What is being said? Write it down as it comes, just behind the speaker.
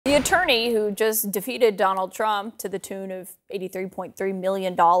attorney who just defeated Donald Trump to the tune of $83.3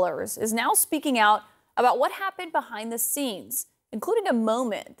 million is now speaking out about what happened behind the scenes, including a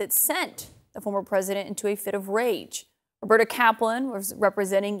moment that sent the former president into a fit of rage. Roberta Kaplan was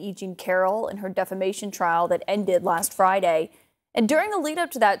representing E. Jean Carroll in her defamation trial that ended last Friday. And during the lead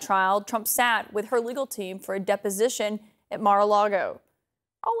up to that trial, Trump sat with her legal team for a deposition at Mar-a-Lago.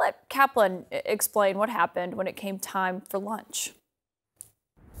 I'll let Kaplan explain what happened when it came time for lunch.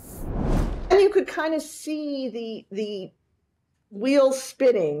 And you could kind of see the wheels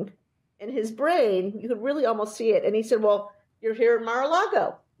spinning in his brain. You could really almost see it. And he said, well, you're here at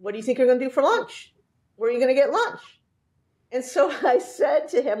Mar-a-Lago. What do you think you're going to do for lunch? Where are you going to get lunch? And so I said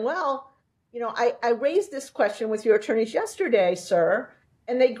to him, well, you know, I raised this question with your attorneys yesterday, sir,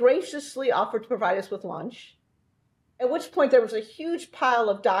 and they graciously offered to provide us with lunch. At which point there was a huge pile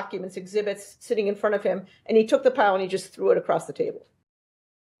of documents, exhibits sitting in front of him, and he took the pile and he just threw it across the table.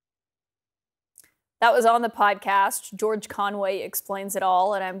 That was on the podcast. George Conway explains it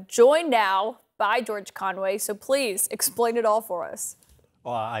all, and I'm joined now by George Conway, so please explain it all for us.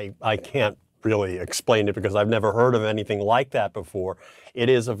 Well, I can't really explain it because I've never heard of anything like that before. It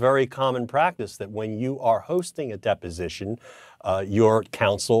is a very common practice that when you are hosting a deposition, your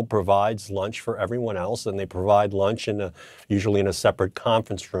counsel provides lunch for everyone else, and they provide lunch usually in a separate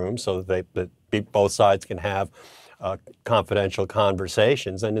conference room so that both sides can have confidential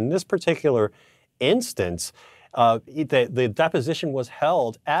conversations. And in this particular instance, the deposition was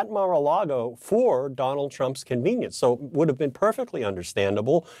held at Mar-a-Lago for Donald Trump's convenience. So it would have been perfectly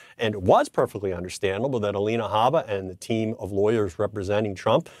understandable, and it was perfectly understandable, that Alina Habba and the team of lawyers representing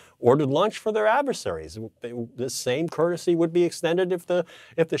Trump ordered lunch for their adversaries. This same courtesy would be extended if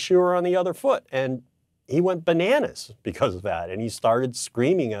the shoe were on the other foot. And he went bananas because of that, and he started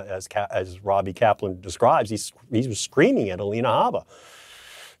screaming, as Robbie Kaplan describes. He was screaming at Alina Habba.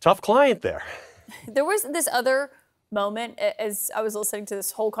 Tough client there. There was this other moment as I was listening to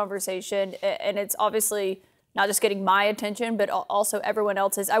this whole conversation, and it's obviously not just getting my attention, but also everyone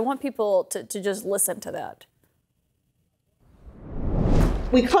else's. I want people to just listen to that.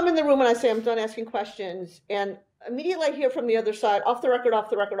 We come in the room and I say, I'm done asking questions. And immediately I hear from the other side, off the record, off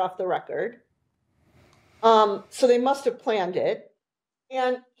the record, off the record. So they must have planned it.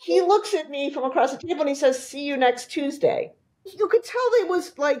 And he looks at me from across the table and he says, see you next Tuesday. You could tell it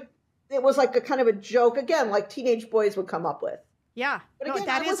was like a kind of a joke, again, like teenage boys would come up with. Yeah, but no, again,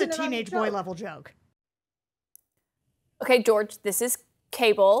 that is a teenage boy level joke. Okay, George, this is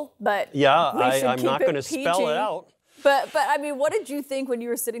cable, but yeah, I'm not going to spell it out. But I mean, what did you think when you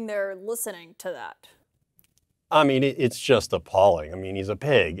were sitting there listening to that? I mean, it's just appalling. I mean, he's a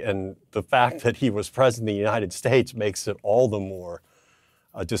pig, and the fact that he was president of the United States makes it all the more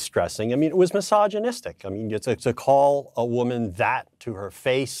distressing. I mean, it was misogynistic. I mean, to call a woman that to her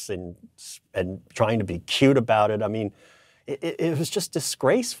face and trying to be cute about it. I mean, it was just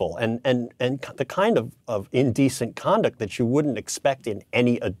disgraceful and the kind of indecent conduct that you wouldn't expect in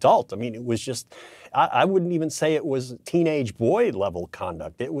any adult. I mean, it was just, I wouldn't even say it was teenage boy level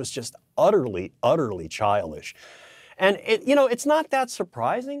conduct. It was just utterly, utterly childish. And it's not that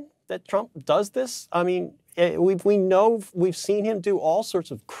surprising that Trump does this. I mean, we've seen him do all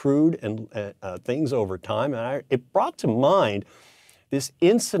sorts of crude and things over time. And it brought to mind this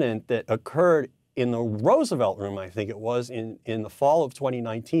incident that occurred in the Roosevelt Room, I think it was, in the fall of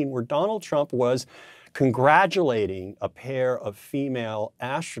 2019, where Donald Trump was congratulating a pair of female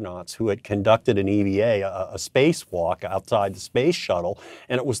astronauts who had conducted an EVA, a spacewalk outside the space shuttle,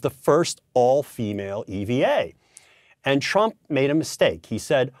 and it was the first all-female EVA. And Trump made a mistake. He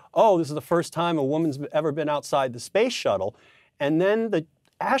said, oh, this is the first time a woman's ever been outside the space shuttle. And then the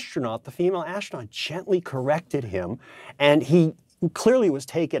female astronaut, gently corrected him, and he clearly was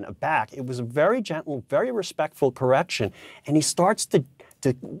taken aback. It was a very gentle, very respectful correction, and he starts to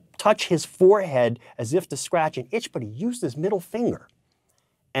touch his forehead as if to scratch an itch, but he used his middle finger.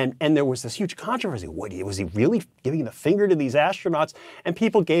 And there was this huge controversy. Was he really giving the finger to these astronauts? And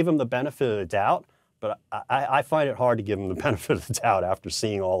people gave him the benefit of the doubt. But I find it hard to give him the benefit of the doubt after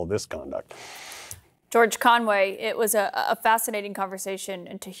seeing all of this conduct. George Conway, it was a fascinating conversation,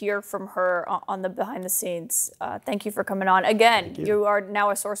 and to hear from her on the behind the scenes. Thank you for coming on. Again, you are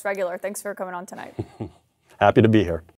now a Source regular. Thanks for coming on tonight. Happy to be here.